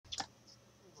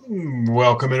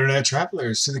Welcome, Internet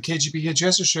Travelers, to the KGB and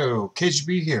Jester Show.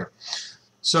 KGB here.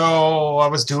 So, I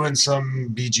was doing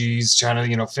some BGs,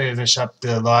 trying to, finish up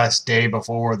the last day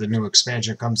before the new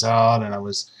expansion comes out, and I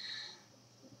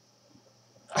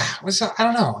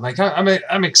don't know, like,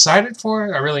 I'm excited for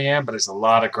it, I really am, but it's a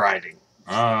lot of grinding.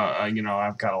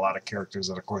 I've got a lot of characters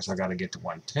that, of course, I got to get to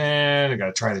 110, I got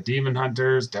to try the Demon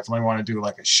Hunters, definitely want to do,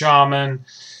 like, a Shaman,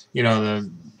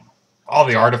 all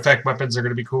the artifact weapons are going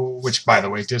to be cool, which, by the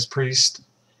way, Disc Priest,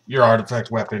 your artifact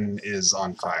weapon is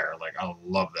on fire. Like, I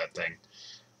love that thing.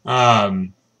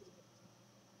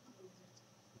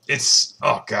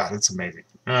 Oh god, it's amazing.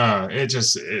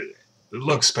 It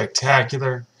looks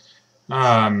spectacular.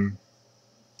 The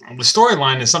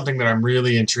storyline is something that I'm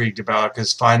really intrigued about,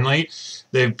 because finally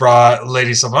they've brought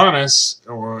Lady Sylvanas,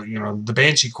 or, the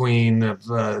Banshee Queen of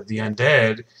the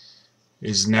Undead,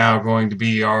 is now going to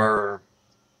be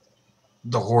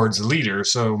the Horde's leader.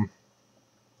 So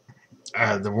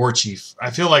the war chief, I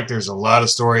feel like there's a lot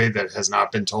of story that has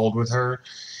not been told with her,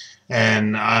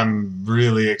 and I'm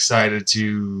really excited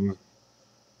to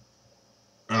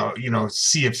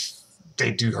see if they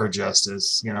do her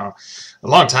justice. A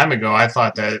long time ago I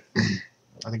thought that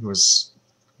I think it was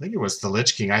the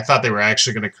Lich King. I thought they were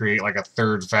actually going to create like a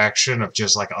third faction of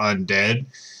just like undead.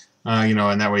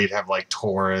 And that way you'd have like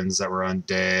Taurens that were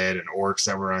undead and orcs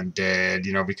that were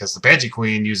undead, because the Banshee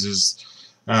Queen uses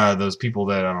those people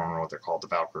that, I don't know what they're called, the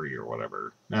Valkyrie or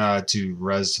whatever, to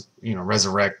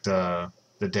resurrect the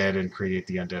dead and create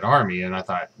the undead army. And I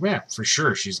thought, yeah, for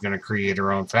sure she's going to create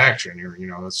her own faction, or,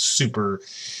 a super,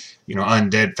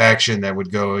 undead faction that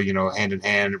would go, hand in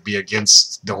hand, or be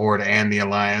against the Horde and the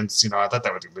Alliance. I thought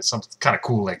that would be some kind of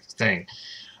cool like thing.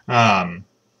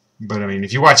 But, I mean,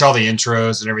 if you watch all the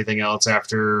intros and everything else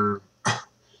after,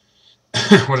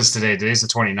 what is today? Today's the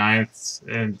 29th,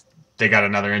 and they got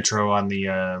another intro on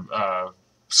the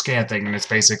scan thing, and it's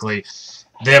basically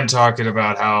them talking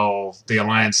about how the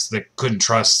Alliance that couldn't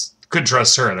trust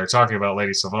her. They're talking about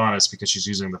Lady Sylvanas because she's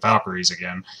using the Valkyries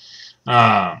again.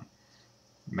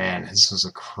 Man, this was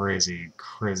a crazy,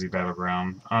 crazy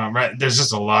battleground. Right, there's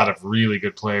just a lot of really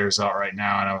good players out right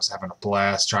now, and I was having a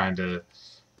blast trying to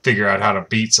figure out how to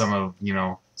beat some of,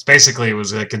 it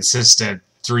was a consistent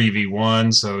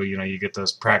 3v1, so, you get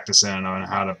those practice in on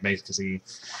how to basically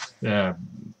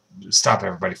stop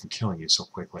everybody from killing you so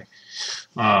quickly.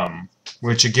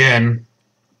 Which, again,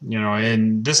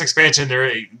 in this expansion,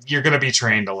 you're going to be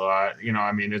trained a lot.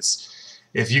 It's,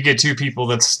 if you get two people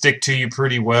that stick to you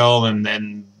pretty well, and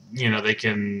then, they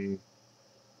can,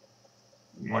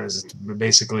 what is it,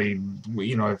 basically,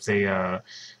 if they,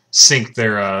 sync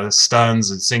their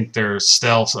stuns and sync their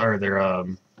stealth, or their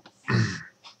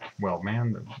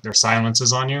their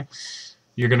silences on you,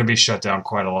 you're going to be shut down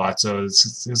quite a lot. So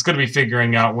it's going to be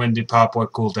figuring out when to pop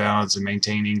what cooldowns and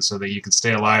maintaining so that you can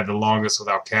stay alive the longest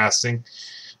without casting.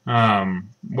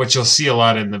 What you'll see a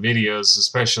lot in the videos,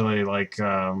 especially like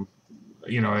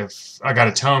if I got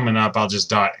Atonement up, I'll just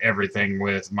dot everything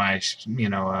with my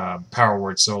Power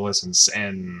Word Solace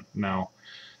and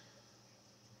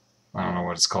I don't know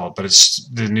what it's called, but it's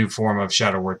the new form of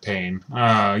Shadow Word Pain.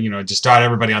 Just dot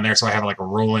everybody on there so I have like a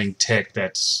rolling tick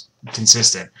that's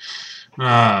consistent.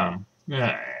 I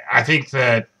think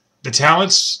that the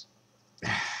talents,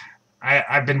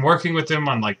 I've been working with them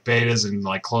on like betas and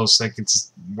like closed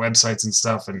seconds websites and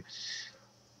stuff, and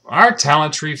our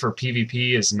talent tree for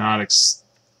PvP is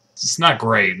it's not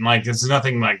great. Like, it's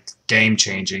nothing like game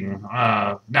changing.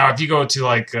 Now, if you go to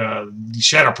like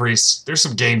Shadow Priest, there's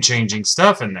some game changing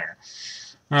stuff in there.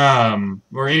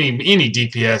 Or any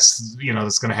DPS,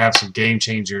 that's going to have some game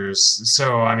changers.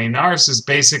 So, I mean, ours is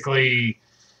basically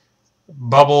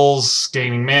bubbles,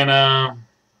 gaining mana.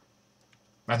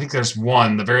 I think there's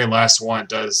one, the very last one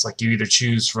does, like, you either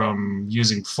choose from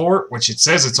using Fort, which it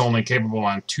says it's only capable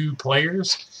on 2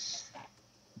 players.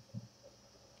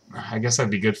 I guess that'd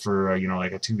be good for,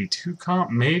 like a 2v2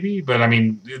 comp, maybe. But, I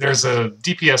mean, there's a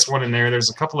DPS one in there. There's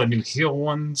a couple of new heal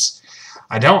ones.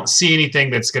 I don't see anything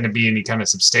that's going to be any kind of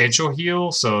substantial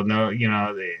heal. So, no,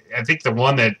 I think the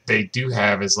one that they do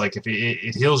have is, like, if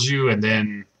it heals you and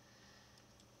then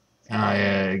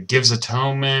gives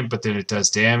Atonement, but then it does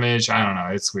damage. I don't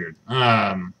know. It's weird.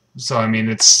 So, I mean,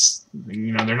 it's,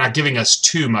 they're not giving us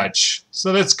too much.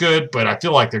 So that's good, but I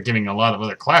feel like they're giving a lot of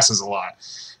other classes a lot.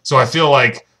 So I feel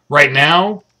like right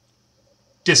now,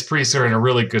 Disc Priests are in a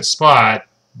really good spot,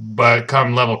 but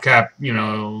come level cap,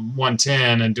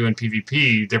 110 and doing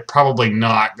PvP, they're probably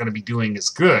not going to be doing as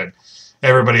good.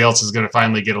 Everybody else is going to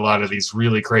finally get a lot of these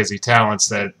really crazy talents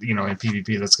that, in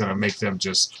PvP, that's going to make them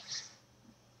just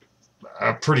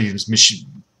a pretty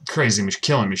crazy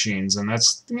killing machines, and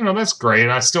that's, you know, that's great.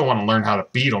 I still want to learn how to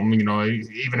beat them, you know,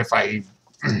 even if I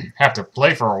have to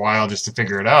play for a while just to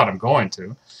figure it out. I'm going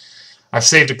to. I've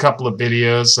saved a couple of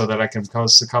videos so that I can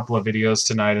post a couple of videos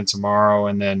tonight and tomorrow,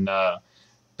 and then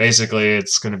basically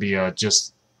it's going to be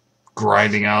just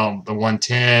grinding out the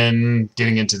 110,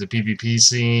 getting into the PvP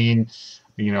scene.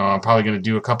 You know, I'm probably going to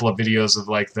do a couple of videos of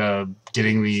like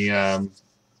getting the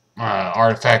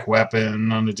artifact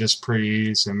weapon on the disc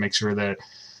priest, and make sure that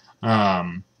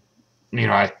you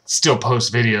know, I still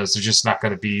post videos. They're just not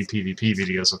going to be PvP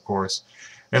videos, of course,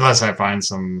 unless I find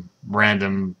some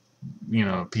random, you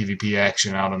know, PvP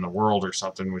action out in the world or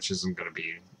something, which isn't going to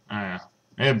be.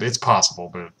 It's possible,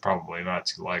 but probably not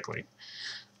too likely.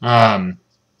 And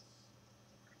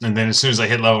then as soon as I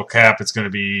hit level cap, it's going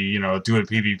to be, you know, doing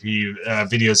PvP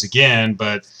videos again,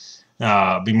 but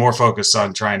be more focused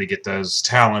on trying to get those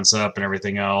talents up and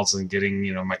everything else, and getting,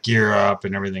 you know, my gear up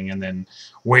and everything, and then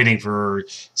waiting for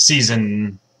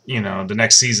season, you know, the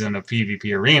next season of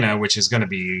PvP Arena, which is going to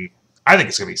be, I think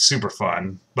it's going to be super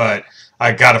fun, but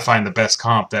I got to find the best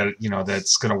comp that, you know,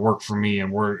 that's going to work for me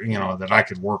and work, you know, that I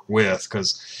could work with,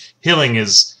 because healing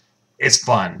it's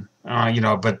fun, you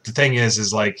know, but the thing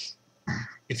is like,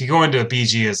 if you go into a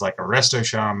BG as like a resto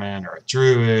shaman or a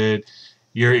druid,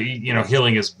 you know,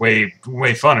 healing is way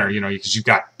funner, you know, because you've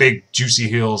got big juicy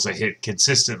heals that hit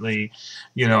consistently.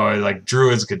 You know, like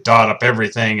druids could dot up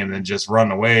everything and then just run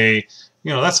away.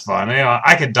 You know, that's fun. You know,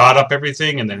 I could dot up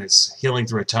everything and then it's healing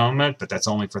through atonement, but that's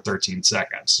only for 13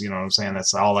 seconds. You know what I'm saying?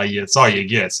 That's all it's all you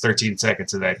get. It's 13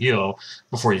 seconds of that heal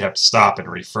before you have to stop and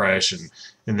refresh, and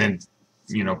then,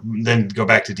 you know, then go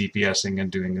back to DPSing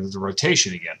and doing the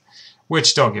rotation again.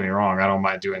 Which, don't get me wrong, I don't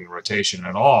mind doing the rotation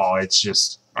at all. It's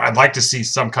just, I'd like to see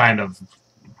some kind of,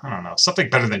 I don't know, something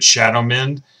better than Shadow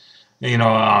Mend. You know,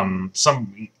 I don't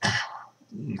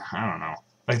know,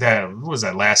 like that, what was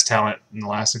that last talent in the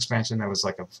last expansion? That was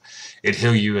like it'd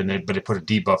heal you, but it put a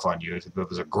debuff on you. It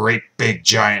was a great big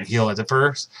giant heal at the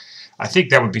first. I think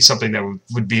that would be something that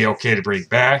would be okay to bring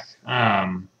back.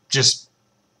 Just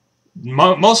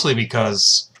mostly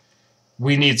because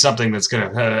we need something that's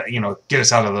going to, you know, get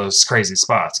us out of those crazy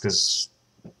spots, because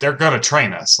they're going to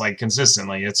train us like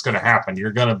consistently. It's going to happen.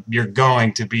 You're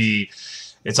going to be,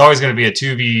 it's always going to be a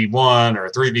 2v1 or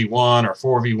a 3v1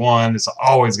 or 4v1. It's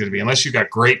always going to be, unless you got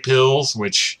great pills,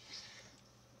 which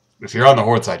if you're on the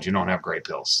Horde side, you don't have great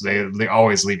pills. They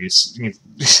always leave you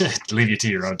leave you to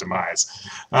your own demise.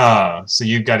 So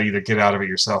you've got to either get out of it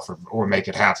yourself or make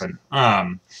it happen.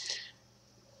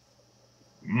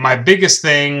 My biggest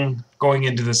thing going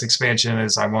into this expansion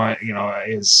is I want, you know,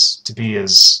 is to be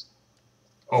as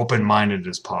open-minded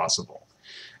as possible.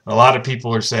 A lot of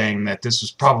people are saying that this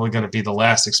was probably going to be the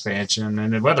last expansion,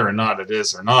 and whether or not it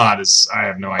is or not is, I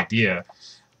have no idea.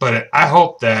 But I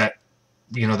hope that,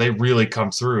 you know, they really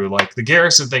come through. Like, the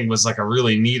garrison thing was like a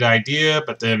really neat idea,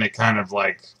 but then it kind of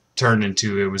like turned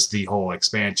into, it was the whole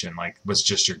expansion, like, was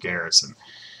just your garrison.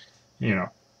 You know,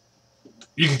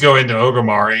 you could go into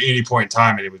Orgrimmar at any point in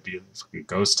time and it would be a fucking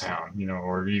ghost town, you know,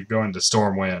 or you go into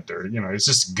Stormwind, or, you know, it's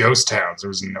just ghost towns. There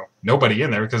was nobody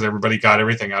in there because everybody got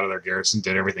everything out of their garrison,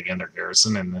 did everything in their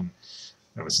garrison, and then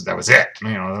that was it.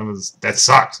 You know, that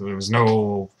sucked. There was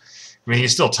no, I mean, you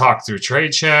still talk through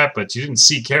trade chat, but you didn't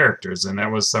see characters, and that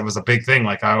was a big thing.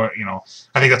 Like, you know,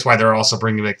 I think that's why they're also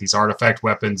bringing back these artifact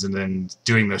weapons and then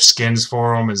doing those skins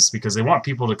for them, is because they want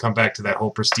people to come back to that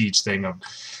whole prestige thing of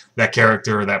that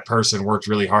character or that person worked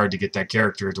really hard to get that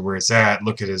character to where it's at.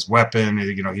 Look at his weapon.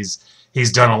 You know,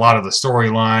 he's done a lot of the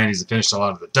storyline. He's finished a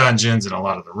lot of the dungeons and a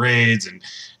lot of the raids, and,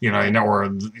 you know, or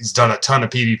he's done a ton of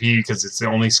PvP because it's the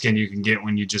only skin you can get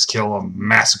when you just kill a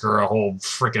massacre a whole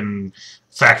freaking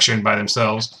faction by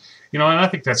themselves. You know, and I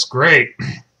think that's great,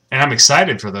 and I'm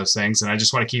excited for those things, and I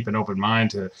just want to keep an open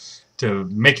mind to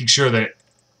making sure that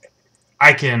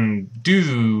I can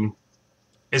do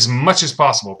as much as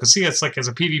possible. Because, see, it's like, as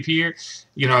a PvPer,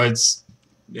 you know, it's,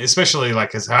 especially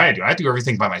like as I do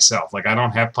everything by myself. Like, I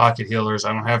don't have pocket healers,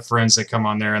 I don't have friends that come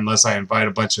on there unless I invite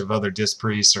a bunch of other disc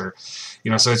priests, or,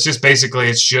 you know, so it's just basically,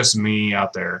 it's just me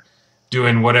out there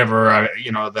doing whatever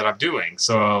you know, that I'm doing.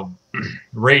 So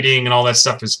raiding and all that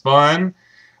stuff is fun,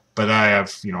 but I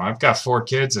have, you know, I've got 4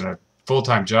 kids and a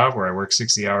full-time job where I work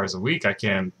 60 hours a week. I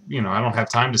can't, you know, I don't have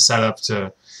time to set up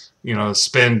to, you know,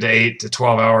 spend 8 to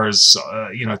 12 hours,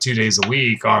 you know, 2 days a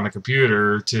week on the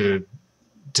computer to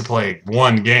play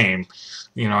one game.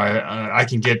 You know, I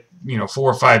can get, you know,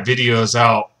 4 or 5 videos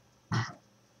out,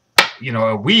 you know,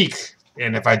 a week,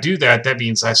 and if I do that, that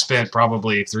means I spent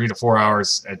probably 3 to 4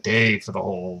 hours a day for the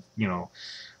whole, you know,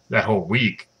 that whole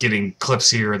week, getting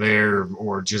clips here or there,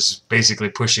 or just basically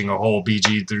pushing a whole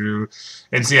BG through.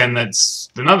 And see, and that's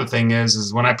another thing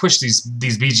is when I push these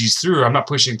BGs through, I'm not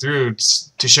pushing through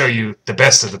to show you the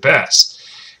best of the best.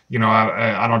 You know,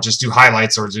 I don't just do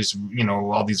highlights or just, you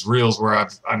know, all these reels where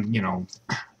I'm, you know,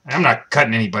 I'm not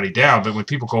cutting anybody down, but when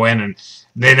people go in and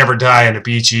they never die in a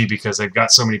BG because they've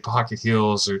got so many pocket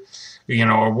heals or, you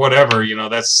know, or whatever, you know,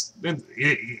 that's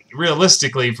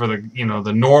realistically for the, you know,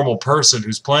 the normal person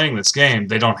who's playing this game,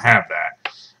 they don't have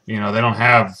that. You know, they don't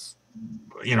have,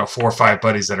 you know, 4 or 5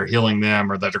 buddies that are healing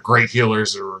them or that are great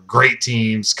healers or great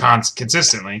teams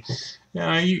consistently. You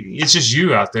know, it's just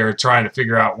you out there trying to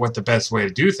figure out what the best way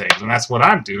to do things, and that's what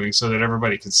I'm doing so that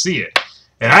everybody can see it.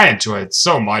 And I enjoy it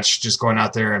so much, just going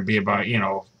out there and be about, you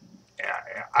know,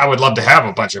 I would love to have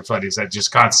a bunch of buddies that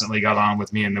just constantly got on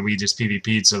with me and then we just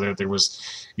PvP'd so that there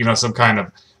was, you know, some kind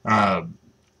of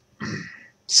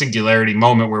singularity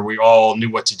moment where we all knew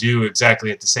what to do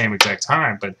exactly at the same exact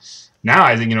time. But now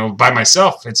I think, you know, by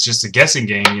myself, it's just a guessing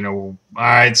game, you know. All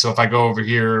right, so if I go over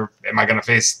here, am I going to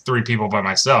face 3 people by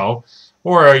myself?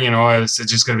 Or, you know, is it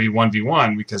just going to be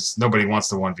 1v1 because nobody wants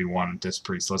the 1v1 this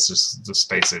priest. Let's just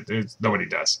face it. Nobody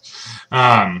does.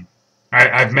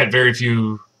 I've met very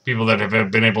few people that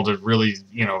have been able to really,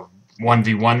 you know,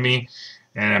 1v1 me.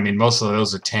 And, I mean, most of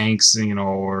those are tanks, you know,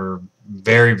 or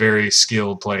very, very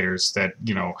skilled players that,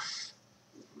 you know,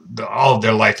 all of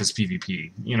their life is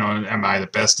PvP. You know, am I the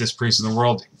best disc priest in the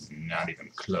world? Not even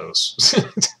close.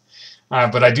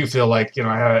 But I do feel like, you know,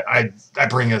 I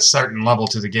bring a certain level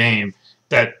to the game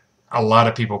that a lot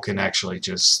of people can actually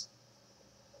just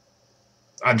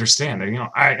understand. You know,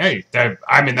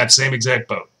 I'm in that same exact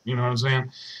boat. You know what I'm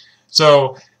saying?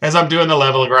 So as I'm doing the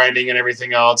level grinding and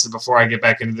everything else, and before I get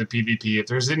back into the PvP, if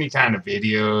there's any kind of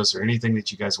videos or anything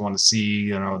that you guys want to see,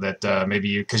 you know, that maybe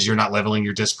you, because you're not leveling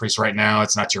your disc priest right now,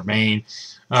 it's not your main,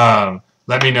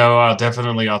 let me know. I'll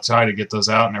try to get those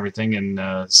out and everything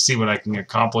and see what I can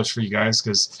accomplish for you guys,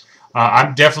 because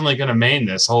I'm definitely going to main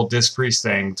this whole disc priest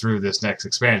thing through this next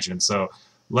expansion. So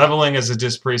leveling as a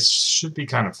disc priest should be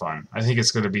kind of fun. I think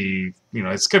it's going to be, you know,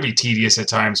 it's going to be tedious at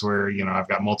times where, you know, I've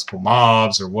got multiple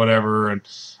mobs or whatever, and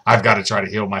I've got to try to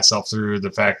heal myself through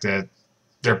the fact that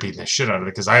they're beating the shit out of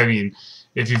it. Because, I mean,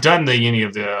 if you've done any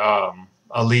of the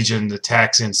Legion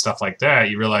attacks and stuff like that,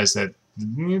 you realize that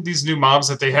these new mobs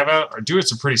that they have out are doing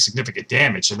some pretty significant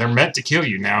damage, and they're meant to kill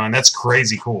you now, and that's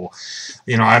crazy cool.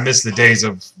 You know, I miss the days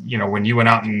of, you know, when you went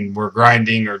out and were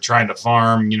grinding or trying to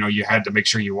farm, you know, you had to make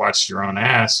sure you watched your own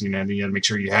ass, you know, you had to make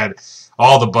sure you had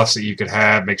all the buffs that you could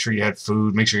have, make sure you had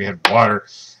food, make sure you had water,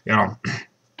 you know.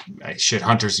 Shit,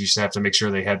 hunters used to have to make sure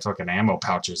they had fucking ammo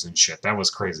pouches and shit. That was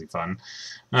crazy fun.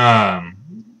 Yeah,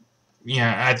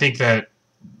 I think that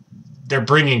they're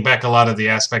bringing back a lot of the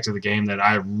aspects of the game that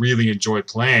I really enjoyed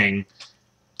playing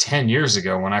 10 years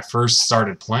ago when I first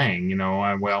started playing. You know,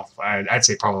 I'd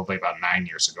say probably about 9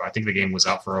 years ago. I think the game was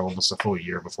out for almost a full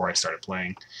year before I started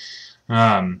playing.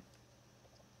 And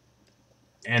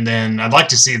then I'd like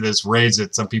to see those raids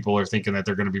that some people are thinking that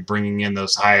they're going to be bringing in,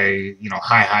 those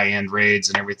high-end raids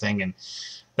and everything, and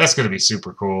that's going to be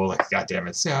super cool. Like, goddamn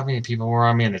it, see how many people were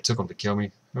on me and it took them to kill me?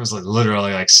 It was like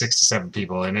literally like 6 to 7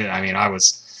 people, and I mean, I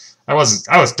was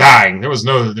dying. There was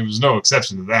no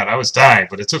exception to that. I was dying,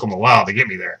 but it took them a while to get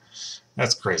me there.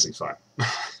 That's crazy fun.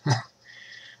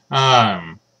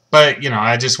 But, you know,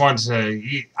 I just wanted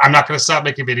to, I'm not going to stop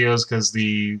making videos because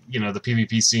the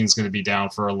PvP scene is going to be down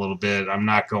for a little bit. I'm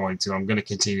not going to. I'm going to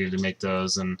continue to make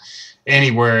those, and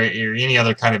anywhere or any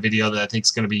other kind of video that I think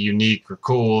is going to be unique or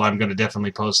cool, I'm going to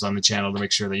definitely post on the channel to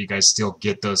make sure that you guys still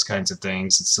get those kinds of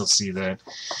things and still see that.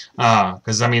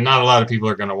 Because, I mean, not a lot of people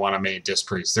are going to want to main disc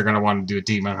priest. They're going to want to do a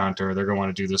demon hunter. They're going to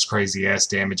want to do those crazy ass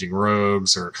damaging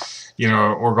rogues, or, you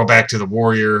know, or go back to the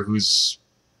warrior who's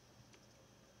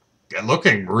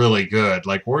looking really good.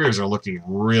 Like, warriors are looking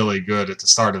really good at the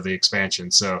start of the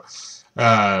expansion. So,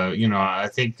 you know, I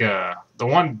think the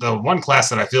one class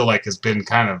that I feel like has been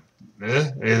kind of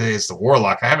is the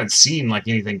warlock. I haven't seen like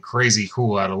anything crazy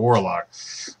cool out of warlock,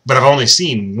 but I've only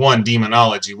seen one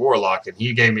demonology warlock, and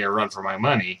he gave me a run for my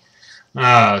money.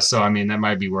 So I mean, that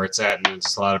might be where it's at, and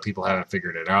just a lot of people haven't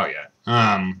figured it out yet.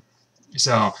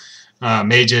 So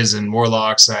mages and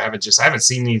warlocks, I haven't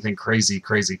seen anything crazy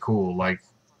cool. Like,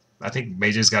 I think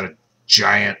mages got a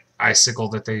giant icicle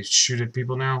that they shoot at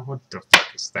people now. What the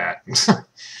fuck is that?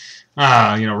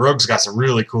 You know, rogue's got some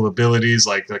really cool abilities.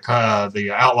 Like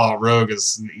the outlaw rogue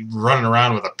is running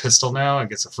around with a pistol now and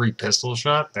gets a free pistol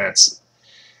shot. That's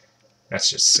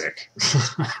just sick.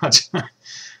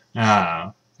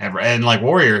 And like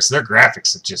Warriors, their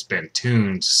graphics have just been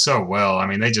tuned so well. I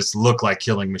mean, they just look like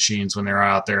killing machines when they're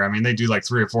out there. I mean, they do like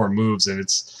 3 or 4 moves, and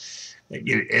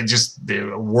it just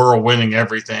they're whirlwinding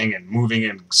everything and moving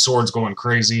and swords going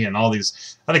crazy and all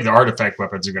these. I think the artifact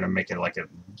weapons are going to make it like a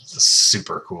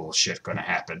super cool shit going to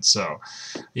happen. So,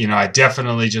 you know, I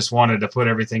definitely just wanted to put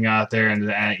everything out there,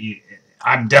 and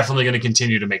I'm definitely going to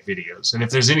continue to make videos. And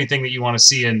if there's anything that you want to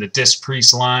see in the Disc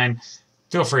Priest line,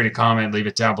 feel free to comment, leave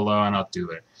it down below, and I'll do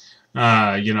it.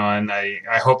 You know, and I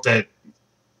hope that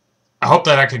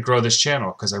I could grow this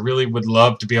channel, because I really would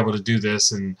love to be able to do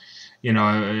this, and you know,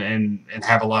 and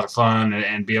have a lot of fun,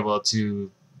 and be able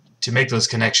to make those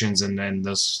connections, and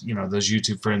those, you know, those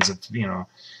YouTube friends of, you know,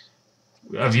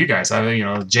 of you guys. You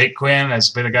know, Jake Quinn has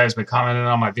been a guy who's been commenting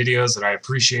on my videos, and I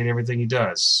appreciate everything he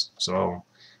does. So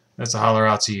that's a holler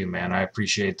out to you, man. I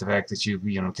appreciate the fact that you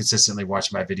know, consistently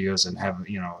watch my videos and have,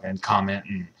 you know, and comment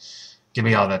and give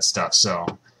me all that stuff. So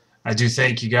I do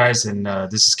thank you guys, and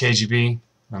this is KGB.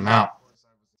 I'm out.